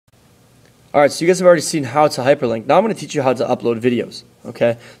Alright, so you guys have already seen how to hyperlink. Now I'm going to teach you how to upload videos.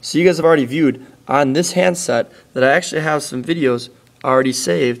 Okay, so you guys have already viewed on this handset that I actually have some videos already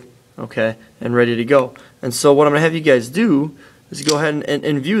saved, okay, and ready to go. And so what I'm going to have you guys do is go ahead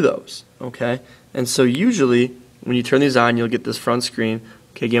and view those, okay. And so usually when you turn these on, you'll get this front screen.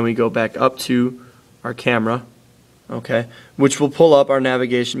 Okay, again, we go back up to our camera, okay, which will pull up our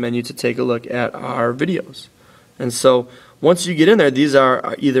navigation menu to take a look at our videos. And so once you get in there, these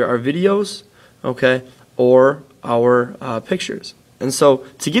are either our videos, okay, or our pictures. And so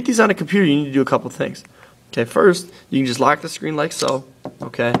to get these on a computer, you need to do a couple things. Okay, first, you can just lock the screen like so,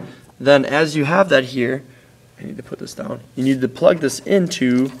 okay. Then as you have that here, I need to put this down, you need to plug this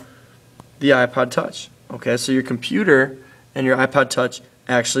into the iPod Touch. Okay, so your computer and your iPod Touch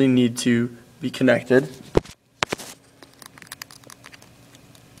actually need to be connected.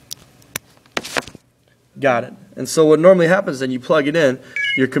 Got it. And so what normally happens then, you plug it in,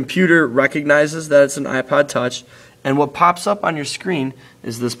 your computer recognizes that it's an iPod Touch, and what pops up on your screen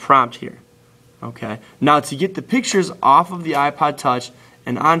is this prompt here. Okay. Now to get the pictures off of the iPod Touch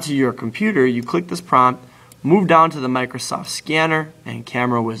and onto your computer, you click this prompt, move down to the Microsoft Scanner and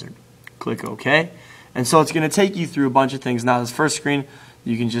Camera Wizard. Click OK. And so it's going to take you through a bunch of things. Now this first screen,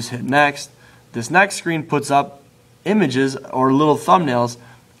 you can just hit next. This next screen puts up images or little thumbnails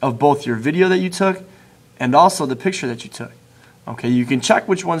of both your video that you took and also the picture that you took. Okay, you can check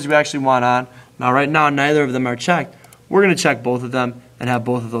which ones you actually want on. Now right now neither of them are checked. We're going to check both of them and have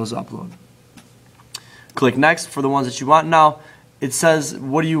both of those upload. Click next for the ones that you want. Now it says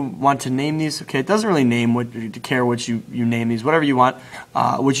what do you want to name these. Okay, it doesn't really name what you name these, whatever you want.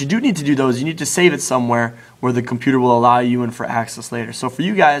 What you do need to do though is you need to save it somewhere where the computer will allow you and for access later. So for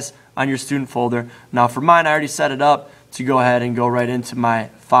you guys on your student folder, now for mine I already set it up to go ahead and go right into my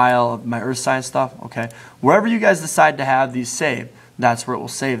file of my earth science stuff. Okay, wherever you guys decide to have these saved, that's where it will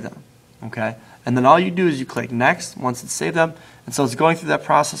save them. Okay, and then all you do is you click next once it's saved them, and so it's going through that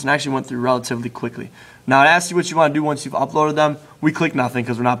process and actually went through relatively quickly. Now it asks you what you want to do once you've uploaded them. We click nothing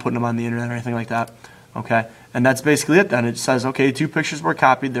because we're not putting them on the internet or anything like that. Okay, and that's basically it then. It says okay, 2 pictures were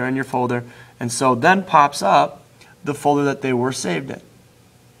copied, they're in your folder, and so then pops up the folder that they were saved in.